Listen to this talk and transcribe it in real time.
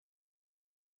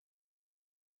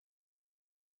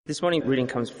This morning reading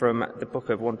comes from the book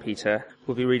of 1 Peter.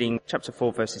 We'll be reading chapter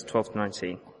 4, verses 12 to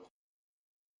 19.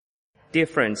 Dear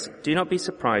friends, do not be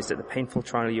surprised at the painful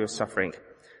trial you are suffering,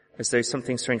 as though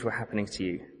something strange were happening to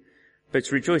you.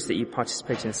 But rejoice that you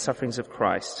participate in the sufferings of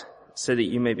Christ, so that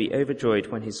you may be overjoyed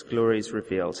when his glory is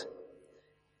revealed.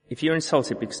 If you are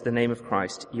insulted because of the name of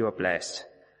Christ, you are blessed,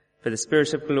 for the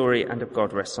Spirit of glory and of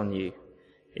God rests on you.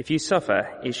 If you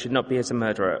suffer, it should not be as a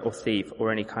murderer or thief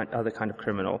or any other kind of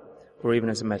criminal, or even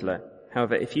as a meddler.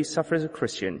 However, if you suffer as a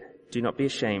Christian, do not be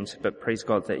ashamed, but praise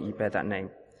God that you bear that name.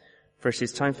 For it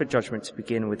is time for judgment to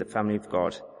begin with the family of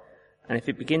God. And if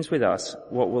it begins with us,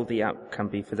 what will the outcome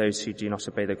be for those who do not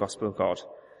obey the gospel of God?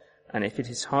 And if it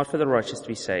is hard for the righteous to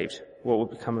be saved, what will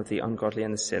become of the ungodly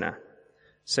and the sinner?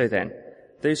 So then,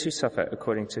 those who suffer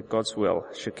according to God's will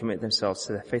should commit themselves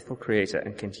to their faithful Creator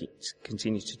and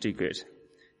continue to do good.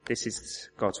 This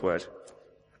is God's word.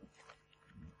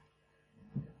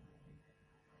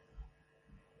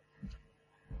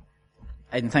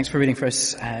 Aidan, thanks for reading for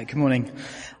us. Good morning.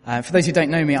 For those who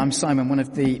don't know me, I'm Simon, one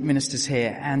of the ministers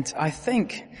here, and I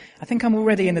think I'm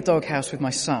already in the doghouse with my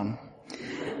son.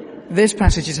 This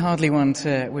passage is hardly one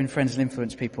to win friends and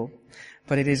influence people,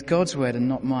 but it is God's word and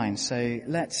not mine. So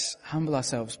let's humble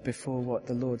ourselves before what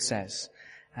the Lord says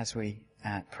as we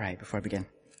pray before I begin.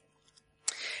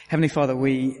 Heavenly Father,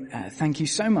 we thank you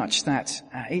so much that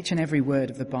each and every word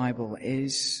of the Bible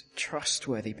is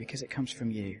trustworthy because it comes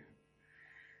from you.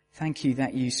 Thank you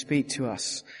that you speak to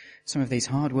us some of these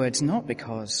hard words, not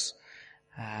because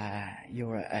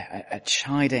you're a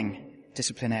chiding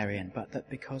disciplinarian, but that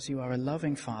because you are a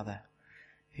loving Father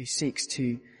who seeks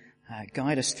to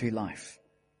guide us through life,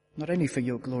 not only for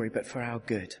your glory, but for our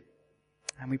good.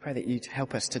 And we pray that you'd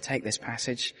help us to take this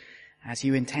passage as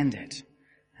you intended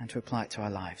and to apply it to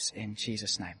our lives. In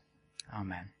Jesus' name,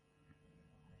 amen.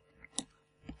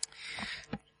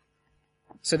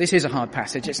 So this is a hard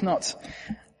passage. It's not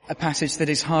a passage that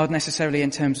is hard necessarily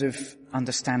in terms of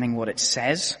understanding what it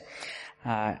says,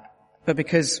 but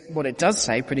because what it does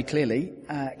say pretty clearly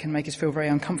can make us feel very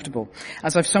uncomfortable.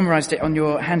 As I've summarized it on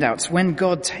your handouts, when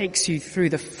God takes you through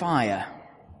the fire,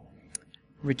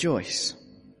 rejoice.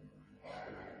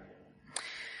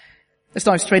 Let's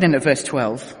dive straight into verse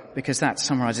 12, because that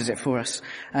summarizes it for us.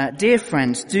 Dear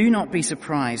friends, do not be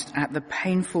surprised at the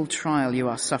painful trial you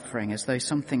are suffering, as though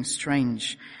something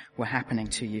strange were happening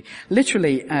to you.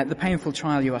 Literally, the painful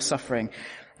trial you are suffering,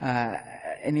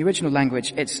 in the original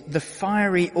language, it's the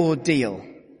fiery ordeal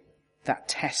that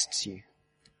tests you.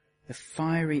 The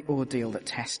fiery ordeal that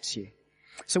tests you.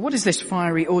 So what is this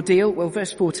fiery ordeal? Well,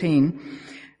 verse 14,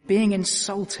 being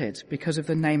insulted because of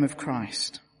the name of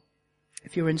Christ.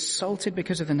 If you're insulted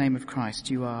because of the name of Christ,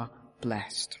 you are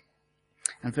blessed.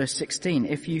 And verse 16,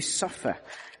 if you suffer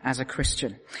as a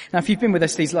Christian. Now, if you've been with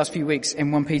us these last few weeks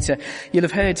in 1 Peter, you'll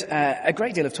have heard a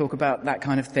great deal of talk about that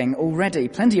kind of thing already.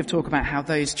 Plenty of talk about how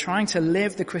those trying to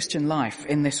live the Christian life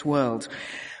in this world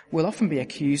will often be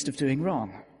accused of doing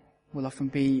wrong, will often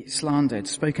be slandered,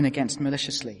 spoken against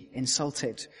maliciously,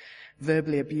 insulted,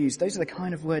 verbally abused. Those are the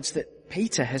kind of words that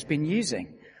Peter has been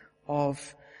using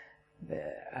of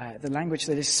the language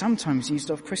that is sometimes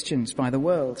used of Christians by the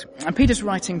world. And Peter's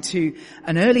writing to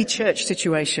an early church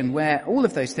situation where all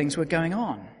of those things were going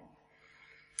on.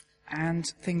 And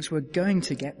things were going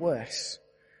to get worse.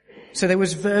 So there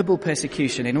was verbal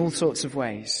persecution in all sorts of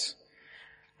ways.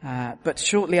 But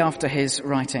shortly after his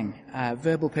writing,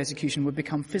 verbal persecution would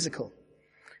become physical.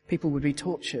 People would be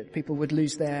tortured. People would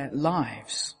lose their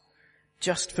lives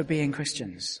just for being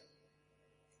Christians.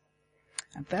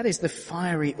 And that is the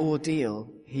fiery ordeal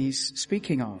he's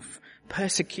speaking of.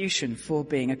 Persecution for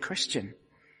being a Christian.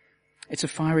 It's a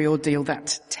fiery ordeal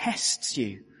that tests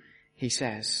you, he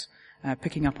says,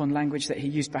 picking up on language that he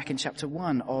used back in chapter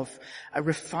 1 of a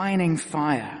refining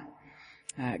fire.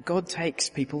 God takes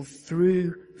people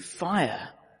through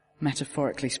fire,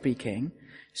 metaphorically speaking,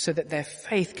 so that their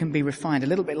faith can be refined. A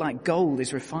little bit like gold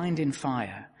is refined in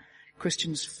fire.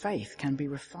 Christians' faith can be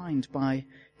refined by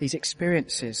these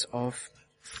experiences of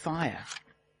fire.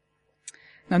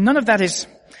 Now, none of that is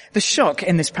the shock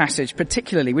in this passage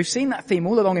particularly. We've seen that theme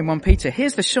all along in 1 Peter.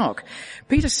 Here's the shock.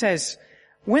 Peter says,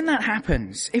 when that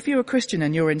happens, if you're a Christian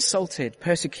and you're insulted,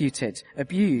 persecuted,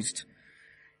 abused,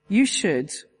 you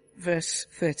should, verse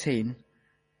 13,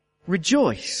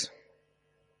 rejoice.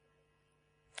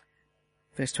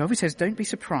 Verse 12, he says, don't be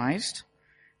surprised.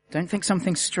 Don't think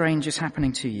something strange is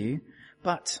happening to you,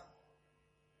 but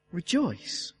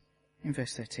rejoice in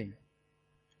verse 13.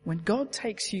 When God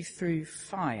takes you through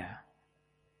fire,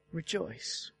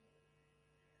 rejoice.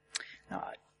 Now,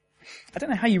 I don't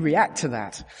know how you react to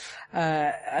that.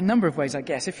 A number of ways, I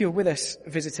guess. If you're with us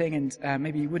visiting and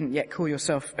maybe you wouldn't yet call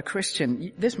yourself a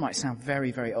Christian, this might sound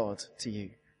very, very odd to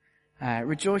you.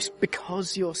 Rejoice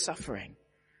because you're suffering.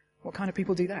 What kind of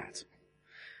people do that?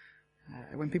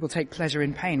 When people take pleasure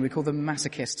in pain, we call them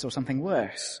masochists or something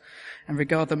worse, and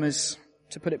regard them as,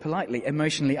 to put it politely,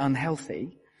 emotionally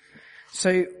unhealthy.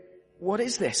 So what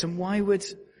is this, and why would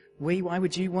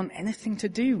you want anything to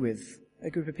do with a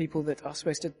group of people that are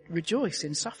supposed to rejoice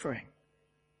in suffering?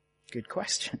 Good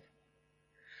question.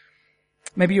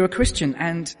 Maybe you're a Christian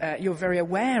and you're very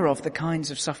aware of the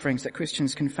kinds of sufferings that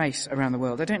Christians can face around the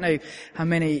world. I don't know how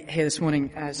many here this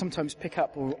morning sometimes pick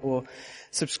up or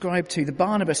subscribe to the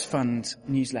Barnabas Fund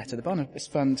newsletter. The Barnabas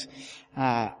Fund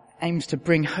aims to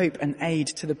bring hope and aid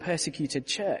to the persecuted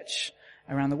church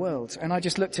around the world. And I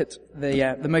just looked at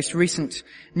the most recent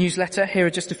newsletter. Here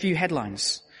are just a few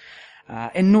headlines.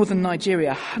 In northern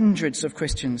Nigeria, hundreds of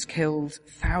Christians killed,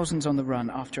 thousands on the run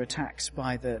after attacks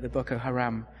by the Boko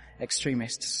Haram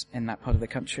extremists in that part of the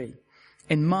country.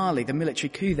 In Mali, the military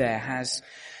coup there has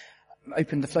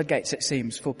opened the floodgates, it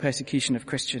seems, for persecution of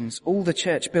Christians. All the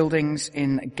church buildings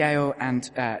in Gao and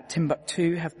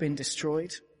Timbuktu have been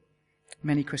destroyed.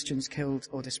 Many Christians killed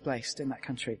or displaced in that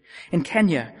country. In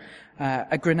Kenya,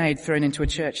 a grenade thrown into a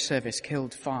church service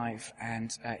killed 5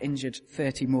 and injured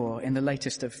 30 more in the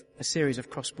latest of a series of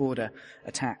cross-border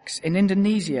attacks. In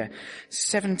Indonesia,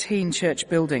 17 church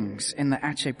buildings in the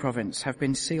Aceh province have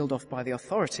been sealed off by the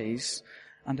authorities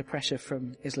under pressure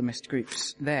from Islamist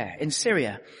groups there. In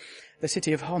Syria, the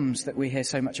city of Homs that we hear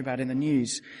so much about in the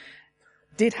news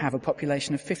did have a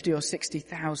population of 50 or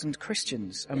 60,000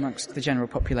 Christians amongst the general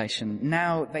population.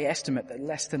 Now they estimate that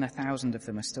less than 1,000 of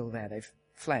them are still there. They've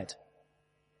fled.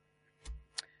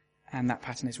 And that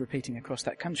pattern is repeating across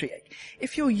that country.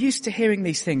 If you're used to hearing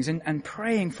these things and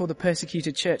praying for the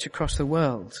persecuted church across the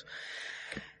world,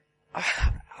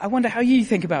 I wonder how you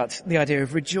think about the idea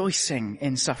of rejoicing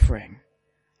in suffering.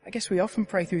 I guess we often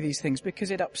pray through these things because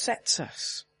it upsets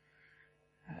us.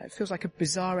 It feels like a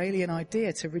bizarre alien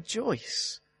idea to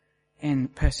rejoice in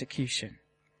persecution.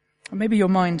 And maybe your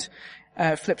mind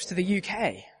flips to the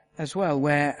UK as well,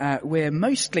 where we're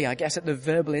mostly, I guess, at the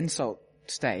verbal insult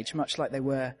stage, much like they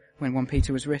were when 1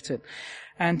 Peter was written.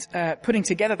 And putting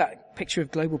together that picture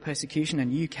of global persecution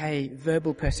and UK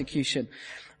verbal persecution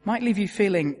might leave you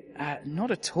feeling not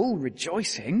at all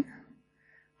rejoicing,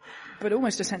 but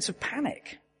almost a sense of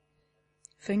panic.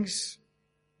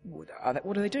 What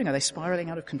are they doing? Are they spiraling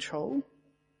out of control?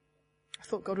 I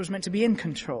thought God was meant to be in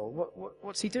control.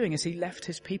 What's he doing? Has he left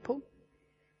his people?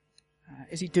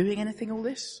 Is he doing anything all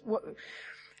this?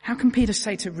 How can Peter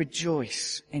say to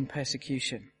rejoice in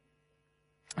persecution?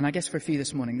 And I guess for a few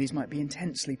this morning, these might be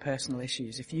intensely personal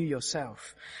issues. If you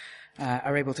yourself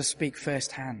are able to speak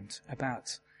firsthand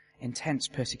about intense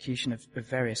persecution of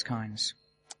various kinds.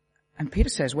 And Peter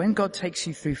says, when God takes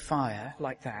you through fire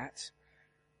like that,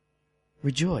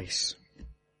 rejoice.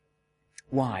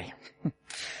 Why?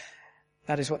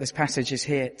 That is what this passage is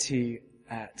here to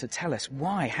tell us.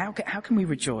 Why? How can we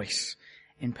rejoice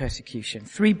in persecution?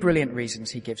 3 brilliant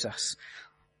reasons he gives us.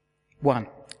 1,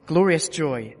 glorious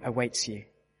joy awaits you.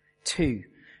 2,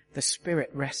 the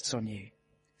Spirit rests on you.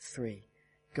 3,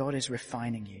 God is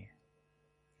refining you.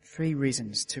 3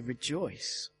 reasons to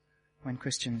rejoice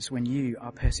when you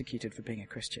are persecuted for being a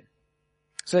Christian.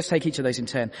 So let's take each of those in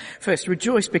turn. First,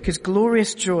 rejoice because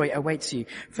glorious joy awaits you.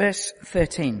 Verse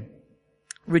 13.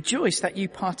 Rejoice that you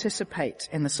participate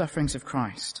in the sufferings of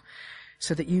Christ,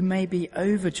 so that you may be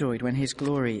overjoyed when his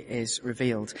glory is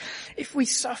revealed. If we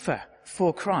suffer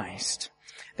for Christ,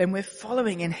 then we're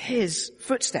following in his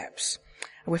footsteps.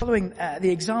 We're following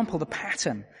the example, the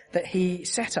pattern that he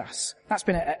set us. That's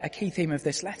been a key theme of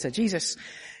this letter. Jesus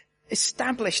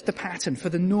established the pattern for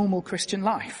the normal Christian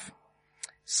life.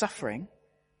 Suffering,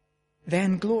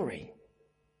 then glory.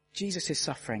 Jesus'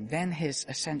 suffering, then his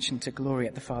ascension to glory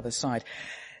at the Father's side.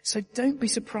 So don't be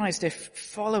surprised if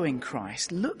following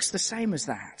Christ looks the same as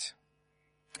that.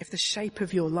 If the shape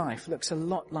of your life looks a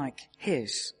lot like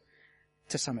his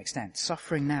to some extent.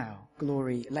 Suffering now,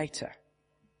 glory later.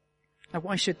 Now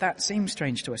why should that seem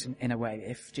strange to us in a way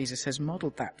if Jesus has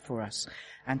modeled that for us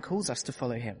and calls us to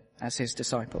follow him as his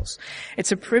disciples?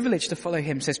 It's a privilege to follow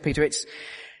him, says Peter. It's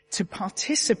to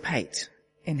participate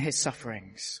in his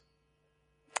sufferings,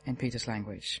 in Peter's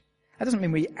language. That doesn't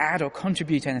mean we add or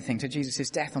contribute anything to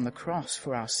Jesus' death on the cross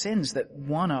for our sins that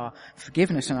won our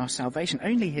forgiveness and our salvation.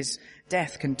 Only his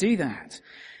death can do that.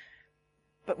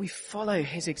 But we follow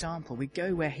his example. We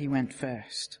go where he went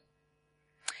first.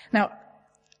 Now,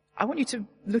 I want you to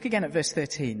look again at verse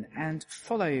 13 and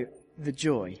follow the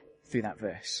joy through that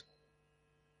verse.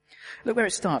 Look where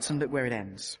it starts and look where it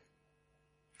ends.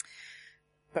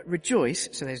 But rejoice,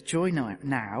 so there's joy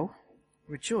now,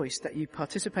 rejoice that you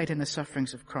participate in the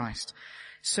sufferings of Christ,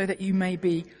 so that you may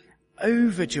be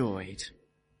overjoyed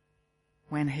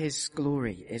when his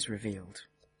glory is revealed.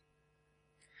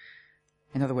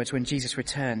 In other words, when Jesus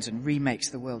returns and remakes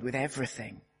the world with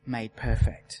everything made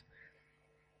perfect.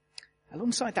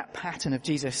 Alongside that pattern of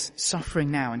Jesus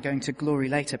suffering now and going to glory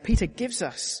later, Peter gives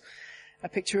us a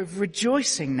picture of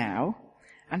rejoicing now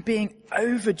and being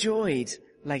overjoyed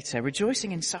later,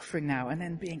 rejoicing in suffering now and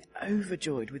then being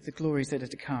overjoyed with the glories that are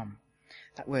to come.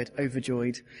 That word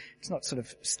overjoyed, it's not sort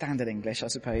of standard English, I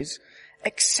suppose.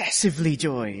 Excessively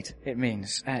joyed, it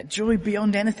means. Joy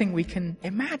beyond anything we can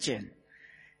imagine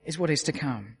is what is to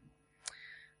come.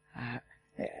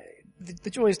 The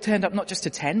joy has turned up not just to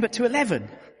 10, but to 11.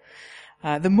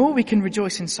 The more we can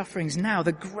rejoice in sufferings now,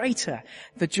 the greater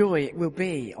the joy it will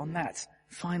be on that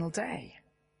final day.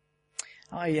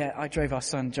 I drove our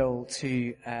son Joel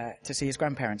to see his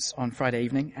grandparents on Friday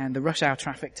evening, and the rush hour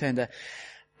traffic turned an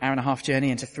hour and a half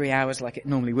journey into 3 hours like it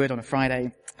normally would on a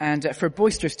Friday. And for a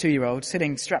boisterous 2-year-old,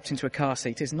 sitting strapped into a car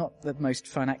seat is not the most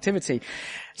fun activity.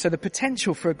 So the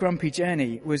potential for a grumpy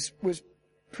journey was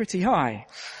pretty high.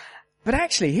 But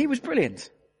actually, he was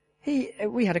brilliant.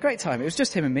 We had a great time. It was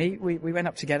just him and me. We went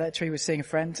up together. Tree was seeing a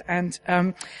friend, and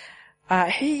all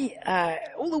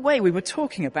the way we were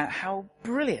talking about how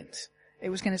brilliant it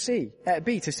was going to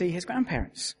be to see his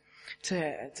grandparents,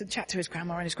 to chat to his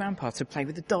grandma and his grandpa, to play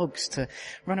with the dogs, to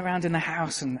run around in the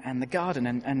house and the garden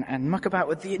and muck about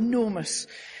with the enormous,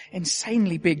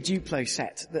 insanely big Duplo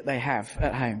set that they have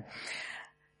at home.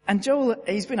 And Joel,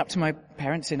 he's been up to my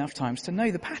parents enough times to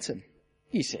know the pattern.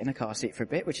 You sit in a car seat for a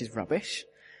bit, which is rubbish.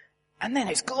 And then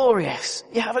it's glorious.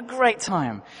 You have a great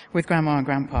time with grandma and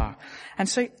grandpa. And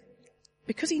so,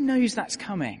 because he knows that's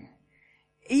coming,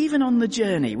 even on the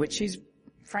journey, which is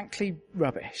frankly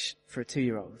rubbish for a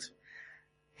 2-year-old,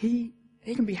 he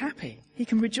can be happy. He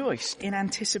can rejoice in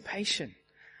anticipation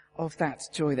of that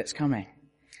joy that's coming.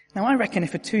 Now, I reckon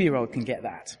if a 2-year-old can get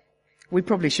that, we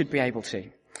probably should be able to.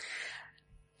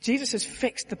 Jesus has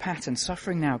fixed the pattern,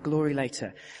 suffering now, glory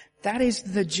later. That is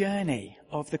the journey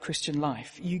of the Christian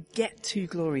life. You get to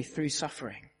glory through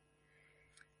suffering.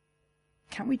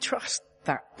 Can we trust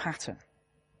that pattern?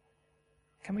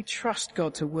 Can we trust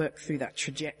God to work through that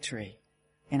trajectory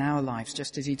in our lives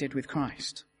just as he did with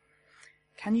Christ?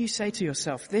 Can you say to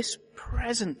yourself, this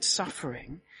present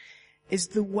suffering is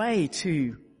the way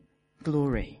to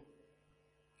glory?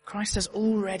 Christ has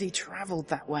already traveled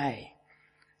that way,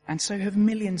 and so have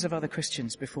millions of other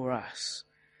Christians before us.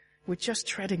 We're just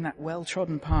treading that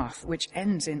well-trodden path which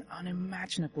ends in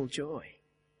unimaginable joy.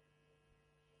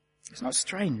 It's not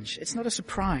strange. It's not a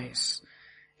surprise.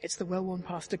 It's the well-worn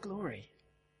path to glory.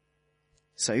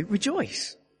 So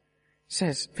rejoice,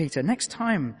 says Peter. Next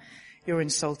time you're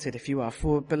insulted, if you are,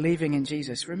 for believing in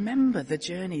Jesus, remember the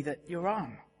journey that you're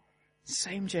on.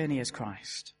 Same journey as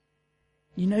Christ.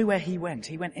 You know where he went.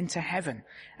 He went into heaven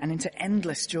and into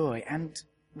endless joy, and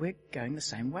we're going the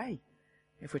same way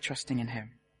if we're trusting in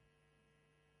him.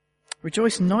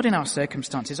 Rejoice not in our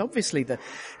circumstances. Obviously, the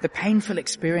painful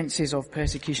experiences of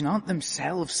persecution aren't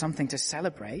themselves something to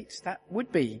celebrate. That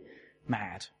would be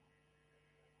mad.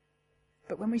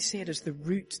 But when we see it as the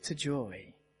route to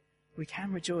joy, we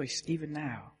can rejoice even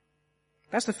now.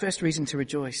 That's the first reason to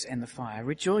rejoice in the fire.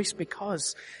 Rejoice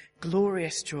because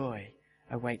glorious joy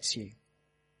awaits you.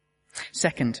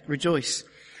 Second, rejoice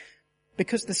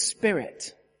because the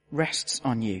Spirit rests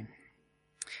on you.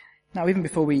 Now, even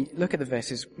before we look at the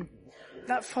verses,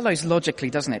 that follows logically,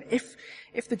 doesn't it?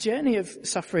 If the journey of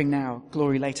suffering now,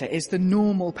 glory later, is the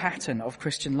normal pattern of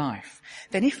Christian life,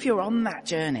 then if you're on that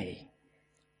journey,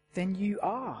 then you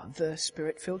are the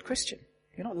Spirit-filled Christian.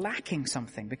 You're not lacking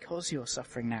something because you're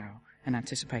suffering now and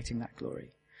anticipating that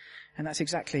glory. And that's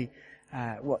exactly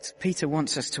what Peter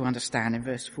wants us to understand in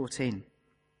verse 14.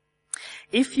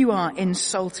 If you are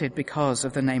insulted because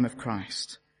of the name of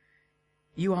Christ,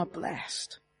 you are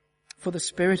blessed, for the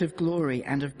Spirit of glory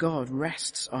and of God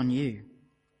rests on you.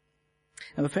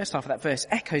 Now, the first half of that verse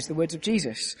echoes the words of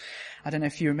Jesus. I don't know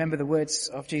if you remember the words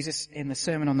of Jesus in the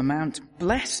Sermon on the Mount.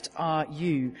 Blessed are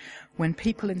you when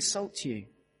people insult you,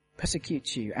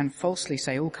 persecute you, and falsely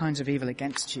say all kinds of evil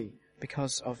against you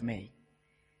because of me.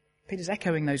 Peter's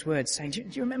echoing those words, saying, do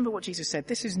you remember what Jesus said?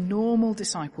 This is normal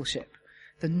discipleship,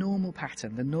 the normal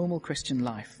pattern, the normal Christian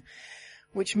life,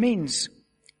 which means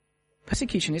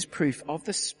persecution is proof of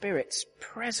the Spirit's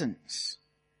presence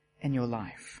in your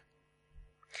life.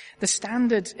 The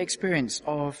standard experience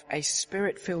of a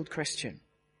Spirit-filled Christian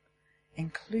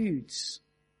includes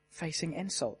facing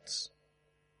insults.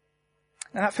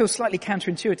 Now that feels slightly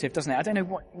counterintuitive, doesn't it? I don't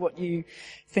know what you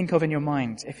think of in your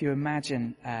mind if you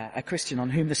imagine a Christian on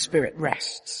whom the Spirit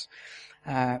rests.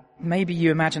 Maybe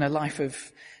you imagine a life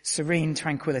of serene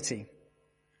tranquility,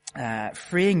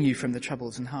 freeing you from the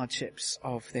troubles and hardships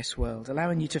of this world,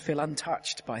 allowing you to feel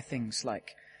untouched by things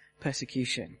like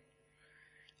persecution.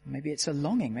 Maybe it's a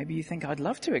longing. Maybe you think, I'd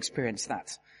love to experience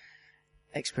that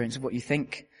experience of what you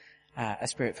think a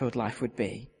Spirit-filled life would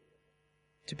be.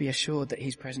 To be assured that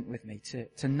he's present with me,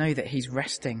 to know that he's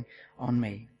resting on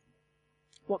me.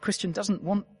 What Christian doesn't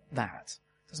want that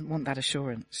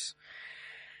assurance?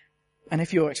 And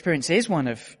if your experience is one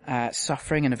of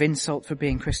suffering and of insult for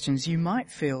being Christians, you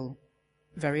might feel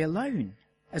very alone,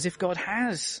 as if God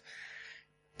has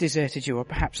deserted you or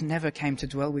perhaps never came to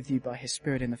dwell with you by his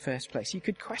Spirit in the first place. You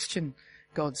could question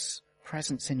God's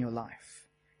presence in your life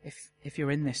if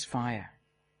you're in this fire.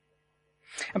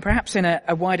 And perhaps in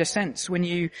a wider sense, when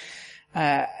you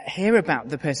hear about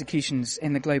the persecutions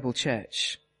in the global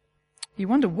church, you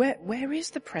wonder where is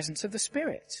the presence of the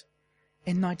Spirit?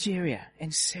 In Nigeria,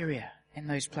 in Syria, in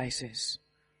those places.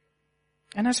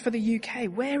 And as for the UK,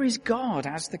 where is God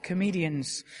as the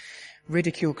comedians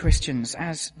ridicule Christians,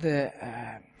 as the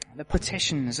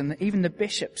petitions and even the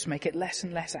bishops make it less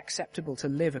and less acceptable to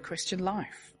live a Christian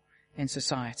life in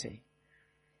society?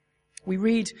 We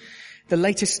read the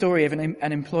latest story of an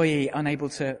employee unable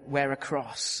to wear a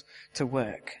cross to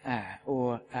work,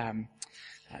 or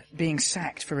being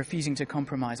sacked for refusing to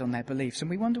compromise on their beliefs. And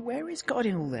we wonder, where is God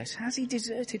in all this? Has he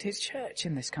deserted his church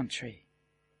in this country?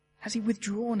 Has he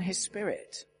withdrawn his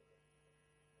Spirit?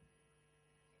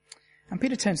 And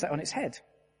Peter turns that on its head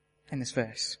in this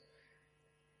verse.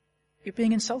 You're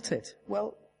being insulted.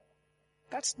 Well,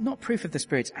 that's not proof of the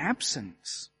Spirit's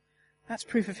absence. That's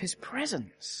proof of his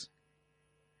presence.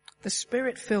 The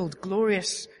Spirit-filled,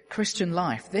 glorious Christian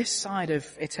life, this side of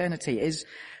eternity, is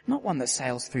not one that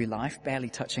sails through life, barely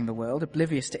touching the world,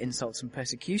 oblivious to insults and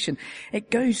persecution.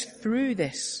 It goes through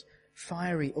this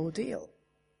fiery ordeal.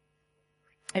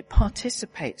 It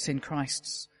participates in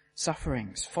Christ's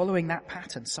sufferings, following that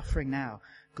pattern, suffering now,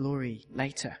 glory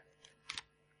later.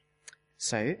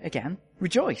 So, again,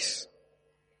 rejoice.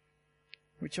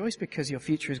 Rejoice because your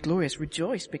future is glorious.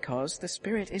 Rejoice because the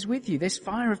Spirit is with you. This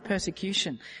fire of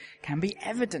persecution can be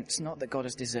evidence, not that God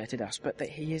has deserted us, but that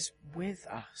he is with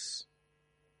us.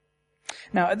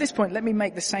 Now, at this point, let me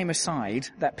make the same aside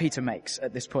that Peter makes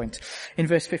at this point. In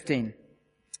verse 15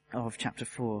 of chapter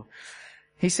 4,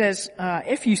 he says,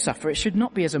 if you suffer, it should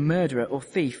not be as a murderer or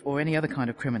thief or any other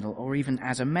kind of criminal or even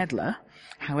as a meddler.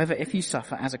 However, if you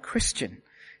suffer as a Christian,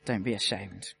 don't be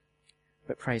ashamed,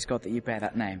 but praise God that you bear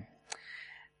that name.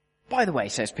 By the way,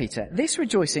 says Peter, this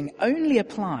rejoicing only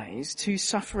applies to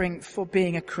suffering for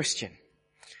being a Christian,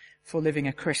 for living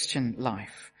a Christian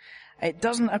life. It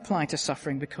doesn't apply to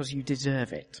suffering because you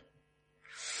deserve it.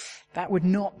 That would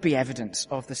not be evidence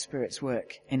of the Spirit's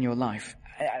work in your life.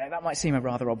 That might seem a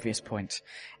rather obvious point.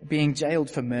 Being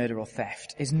jailed for murder or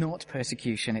theft is not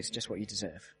persecution, it's just what you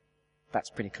deserve. That's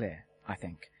pretty clear, I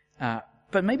think.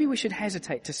 But maybe we should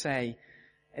hesitate to say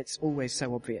it's always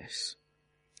so obvious.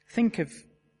 Think of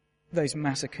those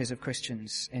massacres of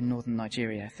Christians in northern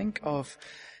Nigeria. Think of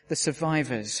the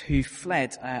survivors who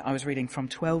fled, I was reading, from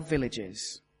 12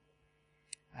 villages,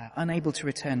 unable to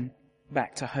return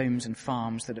back to homes and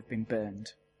farms that have been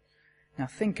burned. Now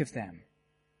think of them,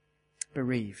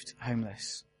 bereaved,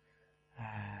 homeless,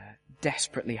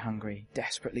 desperately hungry,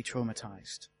 desperately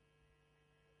traumatized.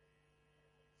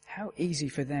 How easy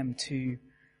for them to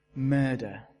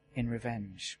murder in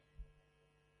revenge.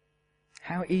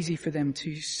 How easy for them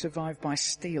to survive by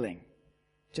stealing,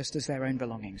 just as their own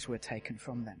belongings were taken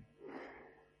from them.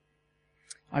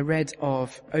 I read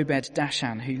of Obed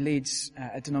Dashan, who leads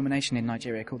a denomination in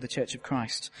Nigeria called the Church of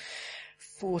Christ.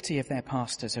 40 of their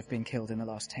pastors have been killed in the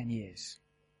last 10 years.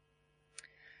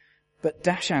 But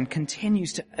Dashan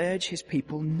continues to urge his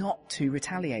people not to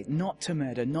retaliate, not to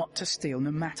murder, not to steal,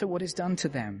 no matter what is done to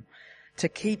them, to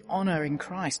keep honoring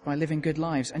Christ by living good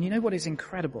lives. And you know what is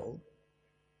incredible?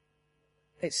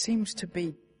 It seems to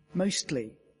be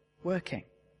mostly working.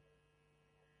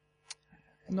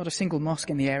 Not a single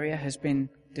mosque in the area has been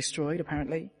destroyed,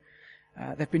 apparently.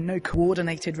 There have been no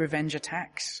coordinated revenge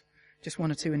attacks, just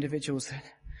one or two individuals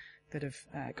that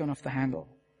have gone off the handle.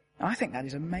 I think that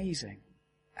is amazing,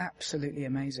 absolutely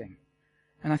amazing.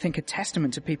 And I think a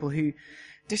testament to people who,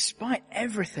 despite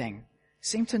everything,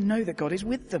 seem to know that God is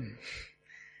with them.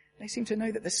 They seem to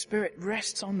know that the Spirit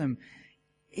rests on them,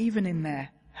 even in their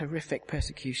horrific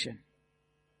persecution.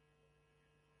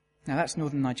 Now that's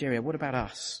northern Nigeria. What about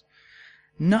us?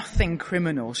 Nothing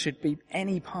criminal should be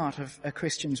any part of a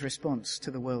Christian's response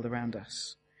to the world around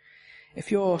us.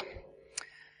 If you're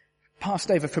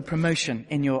passed over for promotion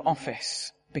in your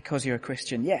office because you're a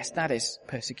Christian, yes, that is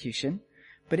persecution.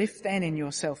 But if then in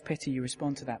your self-pity you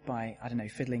respond to that by,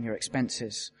 fiddling your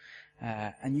expenses,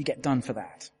 and you get done for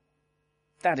that,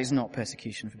 that is not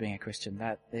persecution for being a Christian.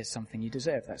 That is something you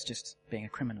deserve. That's just being a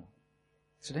criminal.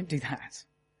 So don't do that.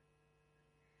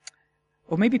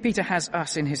 Or maybe Peter has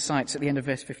us in his sights at the end of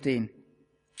verse 15,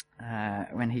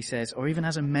 when he says, or even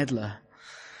as a meddler.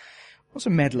 What's a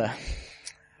meddler?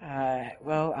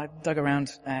 Well, I dug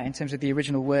around in terms of the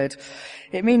original word.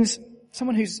 It means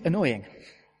someone who's annoying,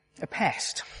 a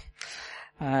pest,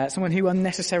 someone who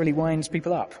unnecessarily winds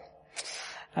people up,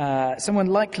 someone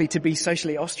likely to be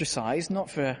socially ostracized, not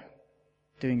for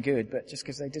doing good, but just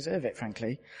because they deserve it,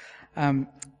 frankly. And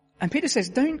Peter says,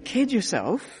 don't kid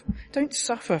yourself, don't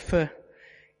suffer for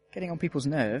getting on people's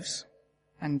nerves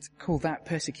and call that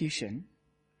persecution.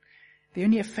 The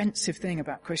only offensive thing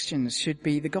about Christians should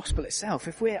be the gospel itself.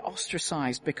 If we're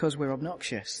ostracized because we're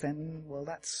obnoxious, then, well,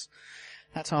 that's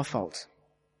our fault.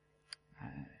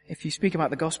 If you speak about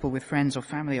the gospel with friends or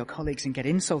family or colleagues and get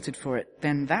insulted for it,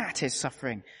 then that is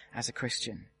suffering as a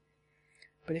Christian.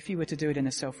 But if you were to do it in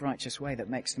a self-righteous way that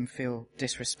makes them feel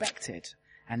disrespected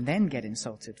and then get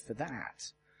insulted for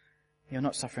that, you're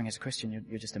not suffering as a Christian,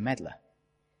 you're just a meddler,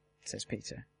 says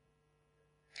Peter.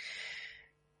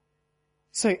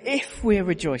 So if we're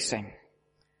rejoicing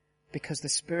because the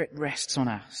Spirit rests on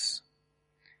us,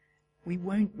 we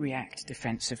won't react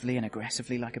defensively and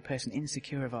aggressively like a person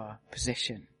insecure of our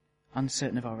position,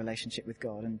 uncertain of our relationship with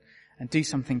God, and do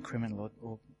something criminal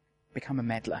or become a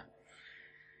meddler.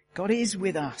 God is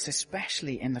with us,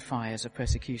 especially in the fires of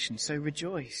persecution, so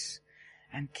rejoice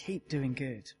and keep doing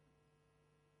good.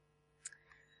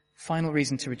 Final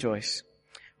reason to rejoice.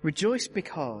 Rejoice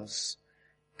because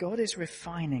God is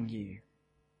refining you.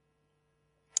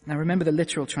 Now remember the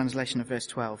literal translation of verse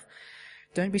 12.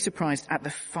 Don't be surprised at the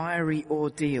fiery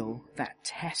ordeal that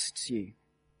tests you.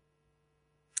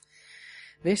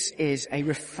 This is a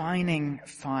refining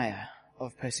fire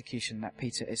of persecution that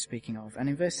Peter is speaking of. And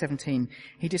in verse 17,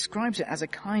 he describes it as a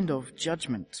kind of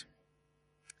judgment.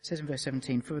 It says in verse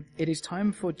 17, for it is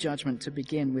time for judgment to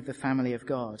begin with the family of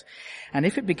God. And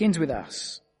if it begins with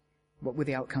us, what will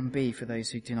the outcome be for those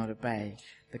who do not obey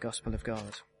the gospel of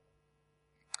God?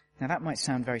 Now that might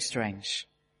sound very strange.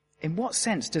 In what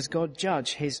sense does God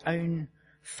judge his own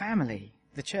family,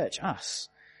 the church, us,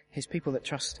 his people that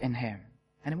trust in him?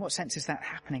 And in what sense is that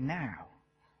happening now?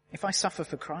 If I suffer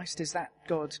for Christ, is that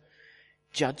God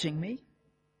judging me?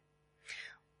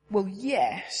 Well,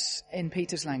 yes, in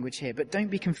Peter's language here, but don't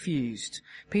be confused.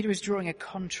 Peter is drawing a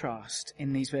contrast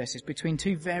in these verses between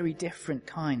two very different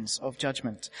kinds of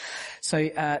judgment. So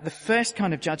the first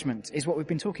kind of judgment is what we've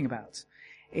been talking about.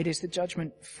 It is the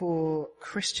judgment for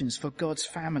Christians, for God's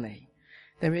family.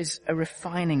 There is a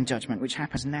refining judgment which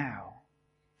happens now.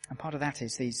 And part of that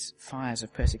is these fires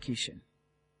of persecution.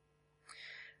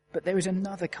 But there is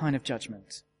another kind of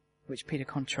judgment which Peter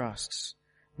contrasts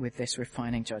with this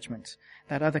refining judgment.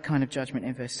 That other kind of judgment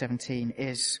in verse 17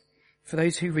 is for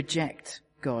those who reject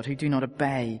God, who do not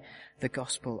obey the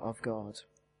gospel of God.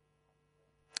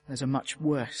 There's a much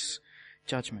worse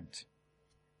judgment.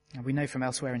 And we know from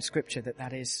elsewhere in Scripture that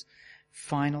that is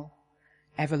final,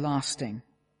 everlasting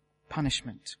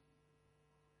punishment.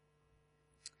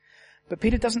 But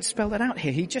Peter doesn't spell that out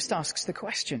here. He just asks the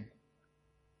question,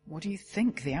 what do you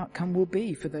think the outcome will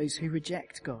be for those who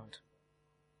reject God?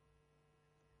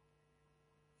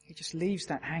 He just leaves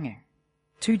that hanging.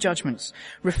 Two judgments,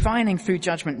 refining through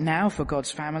judgment now for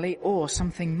God's family, or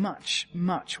something much,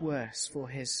 much worse for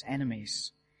his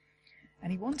enemies.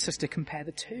 And he wants us to compare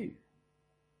the two.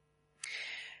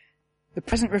 The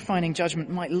present refining judgment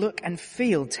might look and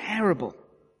feel terrible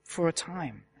for a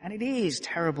time, and it is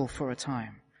terrible for a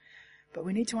time. But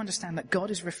we need to understand that God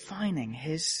is refining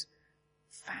his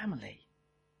family,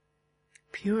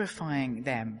 purifying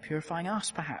them, purifying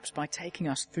us perhaps by taking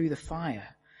us through the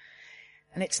fire.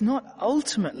 And it's not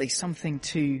ultimately something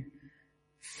to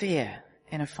fear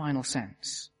in a final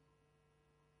sense.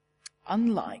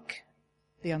 Unlike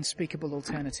the unspeakable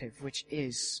alternative, which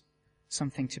is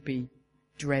something to be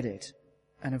dreaded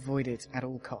and avoided at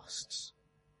all costs.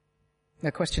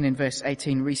 The question in verse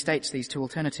 18 restates these two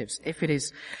alternatives. If it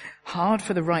is hard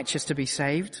for the righteous to be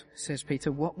saved, says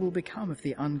Peter, what will become of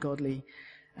the ungodly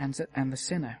and the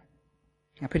sinner?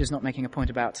 Now, Peter's not making a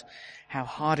point about how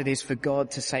hard it is for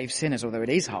God to save sinners, although it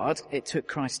is hard. It took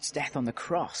Christ's death on the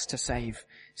cross to save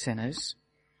sinners.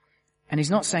 And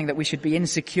he's not saying that we should be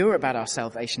insecure about our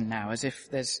salvation now, as if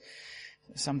there's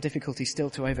some difficulty still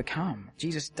to overcome.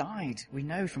 Jesus died, we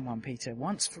know from 1 Peter,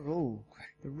 once for all,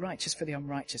 the righteous for the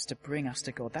unrighteous, to bring us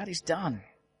to God. That is done.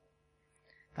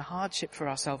 The hardship for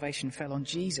our salvation fell on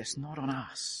Jesus, not on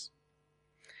us.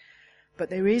 But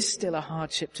there is still a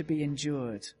hardship to be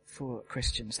endured for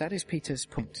Christians. That is Peter's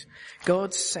point.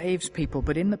 God saves people,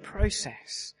 but in the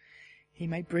process, he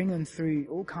may bring them through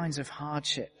all kinds of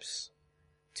hardships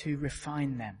to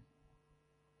refine them.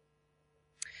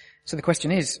 So the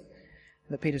question is,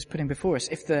 that Peter's putting before us,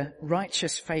 if the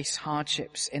righteous face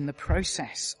hardships in the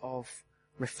process of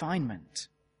refinement,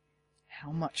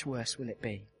 how much worse will it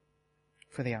be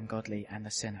for the ungodly and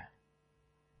the sinner?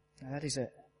 Now that is a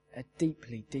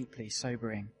deeply, deeply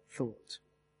sobering thought.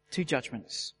 Two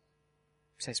judgments,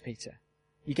 says Peter.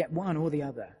 You get one or the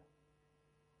other.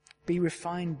 Be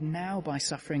refined now by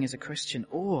suffering as a Christian,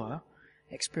 or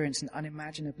experience an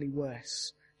unimaginably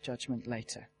worse judgment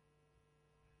later.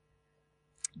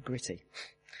 Gritty.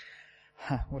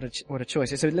 What a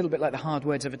choice. It's a little bit like the hard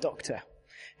words of a doctor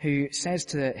who says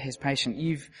to his patient,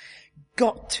 you've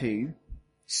got to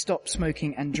stop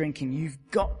smoking and drinking. You've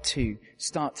got to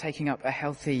start taking up a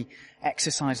healthy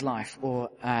exercise life or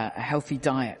a healthy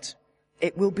diet.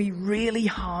 It will be really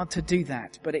hard to do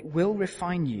that, but it will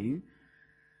refine you,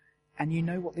 and you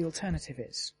know what the alternative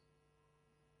is.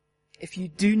 If you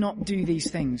do not do these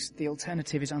things, the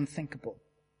alternative is unthinkable.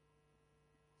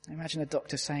 Imagine a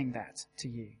doctor saying that to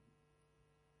you.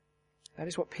 That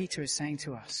is what Peter is saying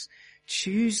to us.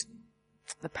 Choose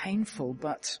the painful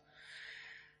but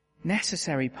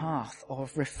necessary path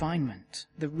of refinement,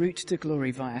 the route to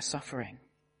glory via suffering,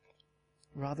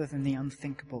 rather than the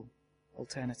unthinkable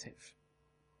alternative.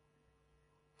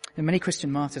 And many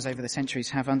Christian martyrs over the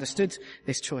centuries have understood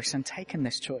this choice and taken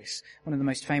this choice. One of the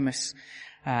most famous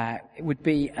would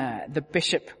be the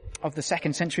bishop of the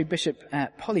 2nd century, Bishop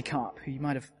Polycarp, who you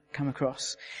might have come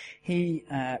across. He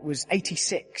was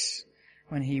 86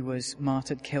 when he was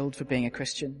martyred, killed for being a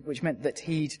Christian, which meant that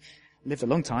he'd lived a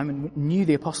long time and knew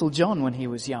the Apostle John when he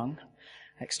was young,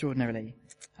 extraordinarily.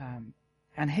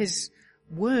 And his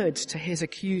words to his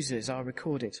accusers are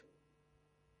recorded.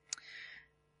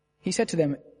 He said to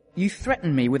them, "You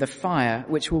threaten me with a fire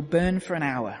which will burn for an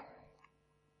hour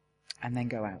and then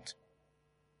go out.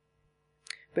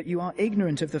 But you are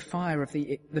ignorant of the fire of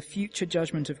the future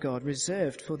judgment of God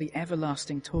reserved for the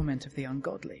everlasting torment of the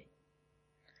ungodly.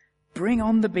 Bring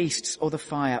on the beasts or the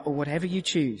fire or whatever you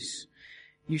choose.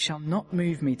 You shall not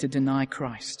move me to deny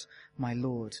Christ, my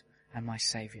Lord and my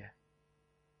Saviour,"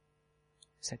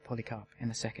 said Polycarp in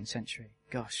the 2nd century.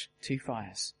 Gosh, 2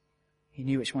 fires. He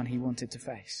knew which one he wanted to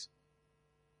face.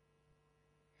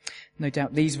 No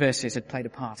doubt these verses had played a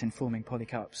part in forming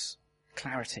Polycarp's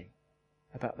clarity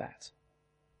about that.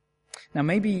 Now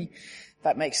maybe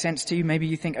that makes sense to you. Maybe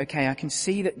you think, okay, I can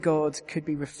see that God could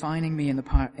be refining me in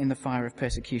the fire of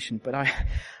persecution, but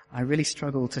I really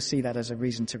struggle to see that as a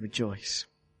reason to rejoice.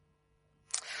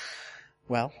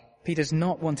 Well, Peter's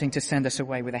not wanting to send us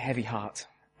away with a heavy heart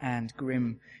and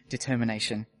grim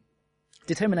determination.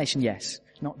 Determination, yes,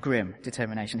 not grim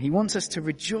determination. He wants us to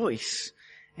rejoice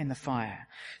in the fire.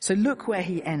 So look where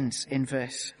he ends in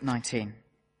verse 19.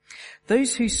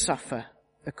 Those who suffer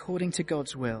according to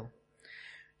God's will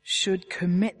should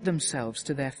commit themselves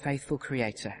to their faithful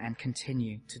Creator and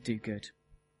continue to do good.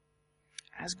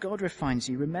 As God refines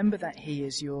you, remember that he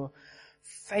is your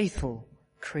faithful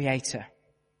Creator.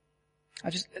 I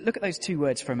just look at those 2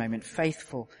 words for a moment,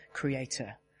 faithful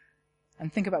Creator,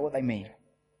 and think about what they mean.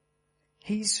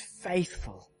 He's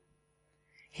faithful.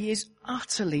 He is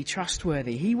utterly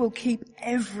trustworthy. He will keep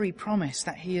every promise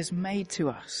that he has made to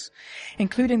us,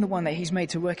 including the one that he's made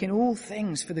to work in all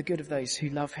things for the good of those who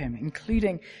love him,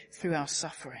 including through our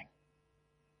suffering.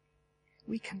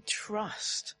 We can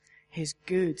trust his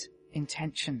good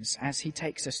intentions as he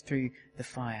takes us through the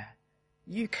fire.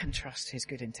 You can trust his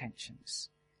good intentions.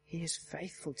 He is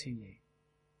faithful to you.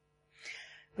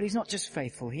 But he's not just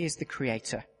faithful, he is the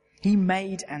Creator. He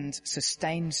made and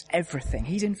sustains everything.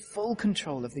 He's in full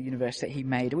control of the universe that he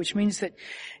made, which means that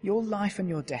your life and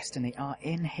your destiny are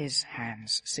in his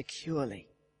hands securely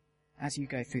as you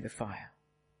go through the fire,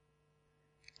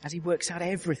 as he works out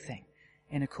everything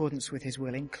in accordance with his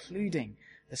will, including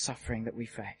the suffering that we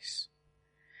face.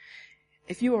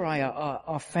 If you or I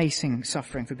are facing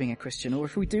suffering for being a Christian, or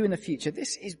if we do in the future,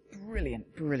 this is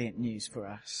brilliant, brilliant news for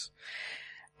us.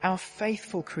 Our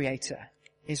faithful Creator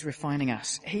is refining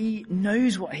us. He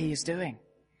knows what he is doing.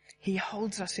 He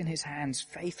holds us in his hands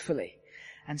faithfully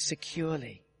and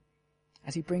securely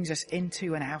as he brings us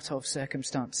into and out of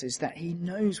circumstances that he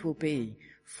knows will be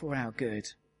for our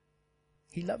good.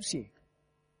 He loves you.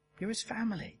 You're his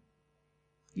family.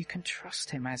 You can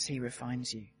trust him as he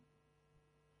refines you.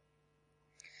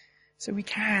 So we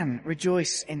can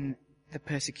rejoice in the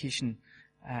persecution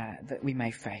that we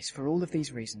may face for all of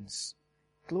these reasons.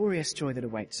 glorious joy that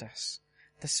awaits us,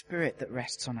 the Spirit that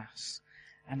rests on us,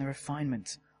 and the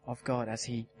refinement of God as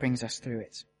he brings us through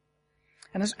it.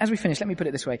 And as we finish, let me put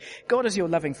it this way. God, as your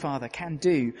loving Father, can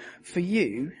do for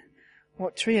you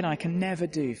what Tree and I can never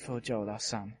do for Joel, our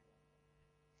son.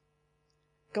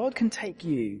 God can take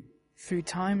you through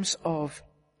times of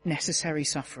necessary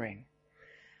suffering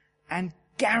and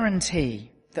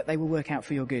guarantee that they will work out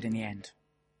for your good in the end.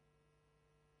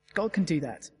 God can do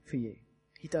that for you.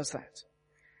 He does that.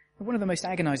 One of the most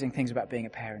agonizing things about being a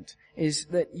parent is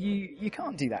that you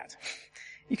can't do that.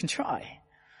 You can try.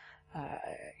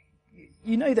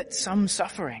 You know that some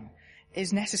suffering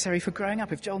is necessary for growing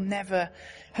up. If Joel never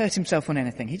hurt himself on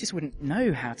anything, he just wouldn't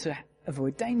know how to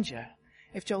avoid danger.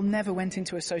 If Joel never went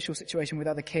into a social situation with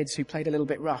other kids who played a little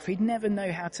bit rough, he'd never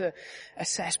know how to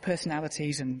assess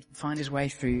personalities and find his way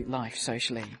through life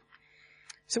socially.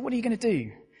 So what are you going to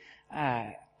do?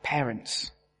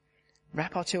 Parents,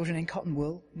 wrap our children in cotton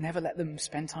wool, never let them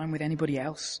spend time with anybody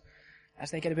else. As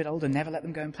they get a bit older, never let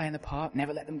them go and play in the park,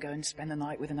 never let them go and spend the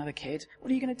night with another kid. What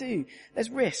are you going to do?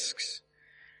 There's risks.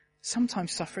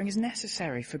 Sometimes suffering is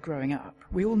necessary for growing up.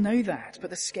 We all know that, but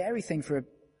the scary thing for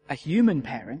a human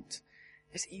parent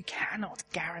is that you cannot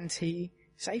guarantee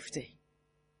safety.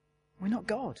 We're not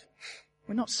God.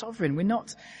 We're not sovereign. We're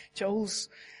not Joel's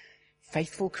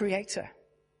faithful creator.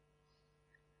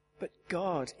 But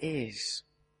God is.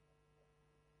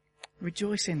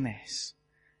 Rejoice in this.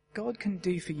 God can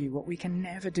do for you what we can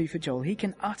never do for Joel. He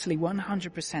can utterly,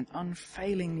 100%,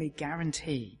 unfailingly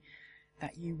guarantee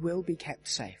that you will be kept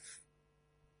safe.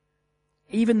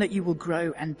 Even that you will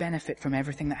grow and benefit from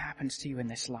everything that happens to you in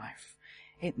this life.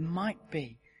 It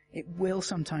will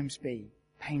sometimes be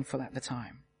painful at the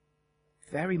time.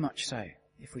 Very much so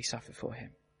if we suffer for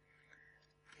him.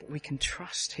 But we can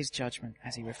trust his judgment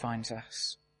as he refines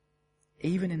us.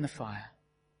 Even in the fire,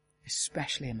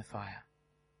 especially in the fire.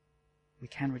 We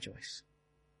can rejoice.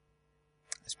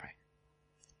 Let's pray.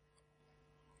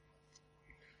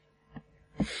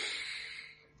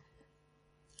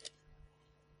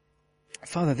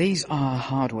 Father, these are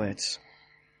hard words.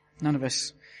 None of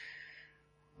us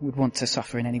would want to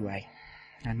suffer in any way.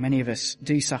 And many of us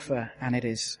do suffer, and it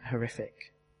is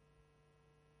horrific.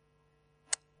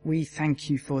 We thank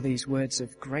you for these words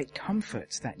of great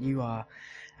comfort that you are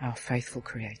our faithful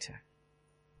Creator.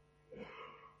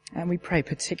 And we pray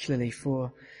particularly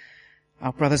for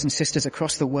our brothers and sisters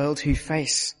across the world who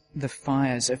face the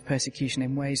fires of persecution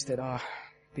in ways that are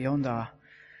beyond our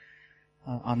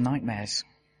nightmares.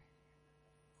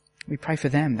 We pray for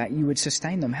them that you would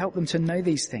sustain them, help them to know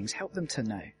these things, help them to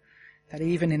know that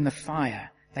even in the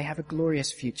fire they have a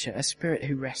glorious future, a Spirit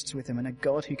who rests with them and a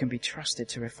God who can be trusted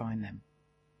to refine them.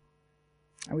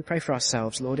 And we pray for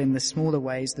ourselves, Lord, in the smaller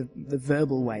ways, the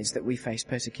verbal ways that we face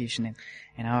persecution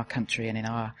in our country and in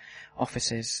our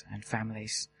offices and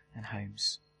families and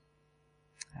homes.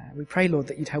 We pray, Lord,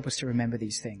 that you'd help us to remember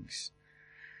these things.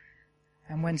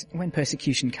 And when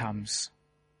persecution comes,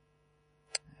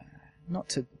 not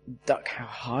to duck how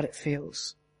hard it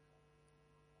feels,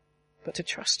 but to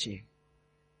trust you.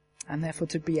 And therefore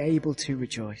to be able to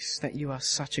rejoice that you are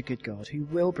such a good God who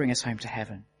will bring us home to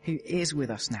heaven, who is with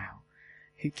us now,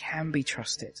 who can be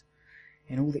trusted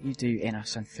in all that you do in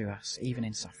us and through us, even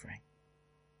in suffering.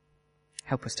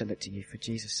 Help us to look to you for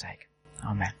Jesus' sake.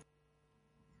 Amen.